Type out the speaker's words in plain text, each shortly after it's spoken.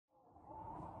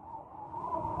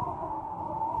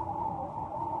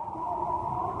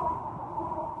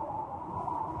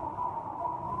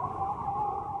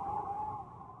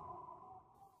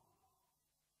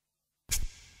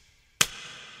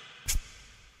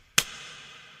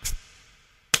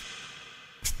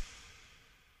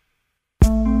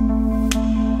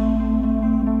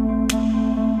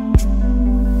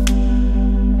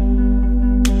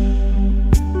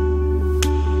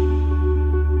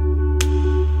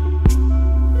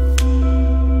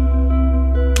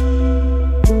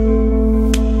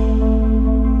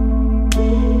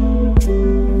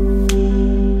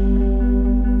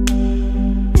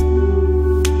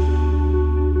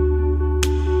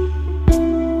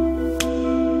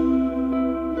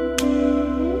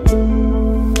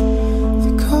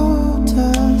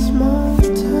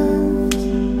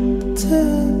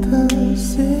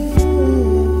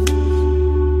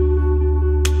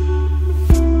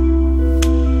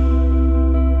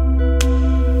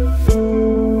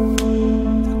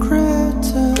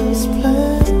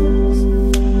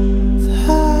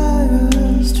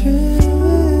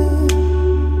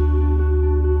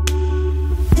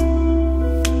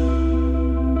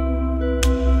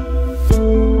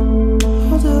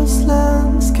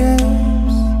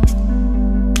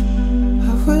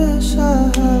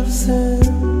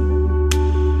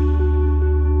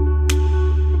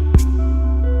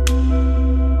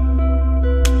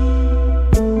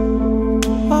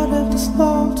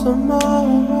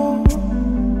tomorrow?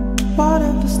 What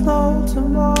if there's no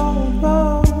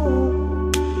tomorrow?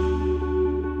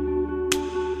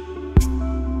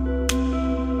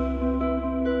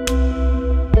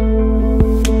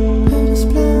 If the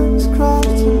plans cross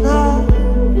tonight,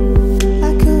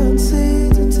 I couldn't see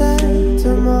the day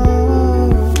tomorrow.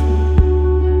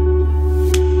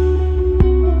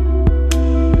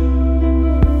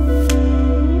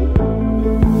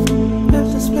 If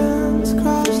the plans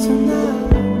cross tonight,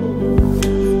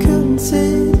 I couldn't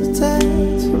see the day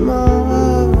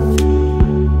tomorrow.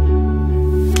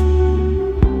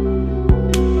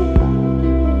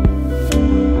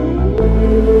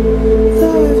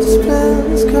 Though if the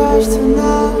plans cross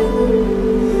tonight,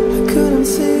 I couldn't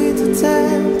see the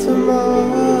day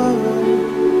tomorrow.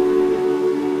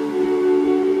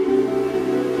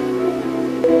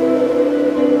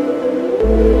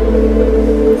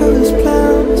 If these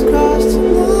plans cross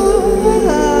tonight,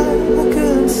 I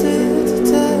couldn't see the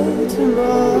day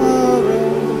tomorrow.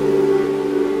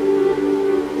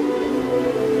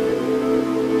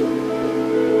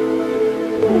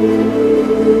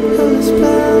 If these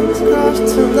plans cross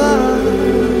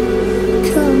tonight,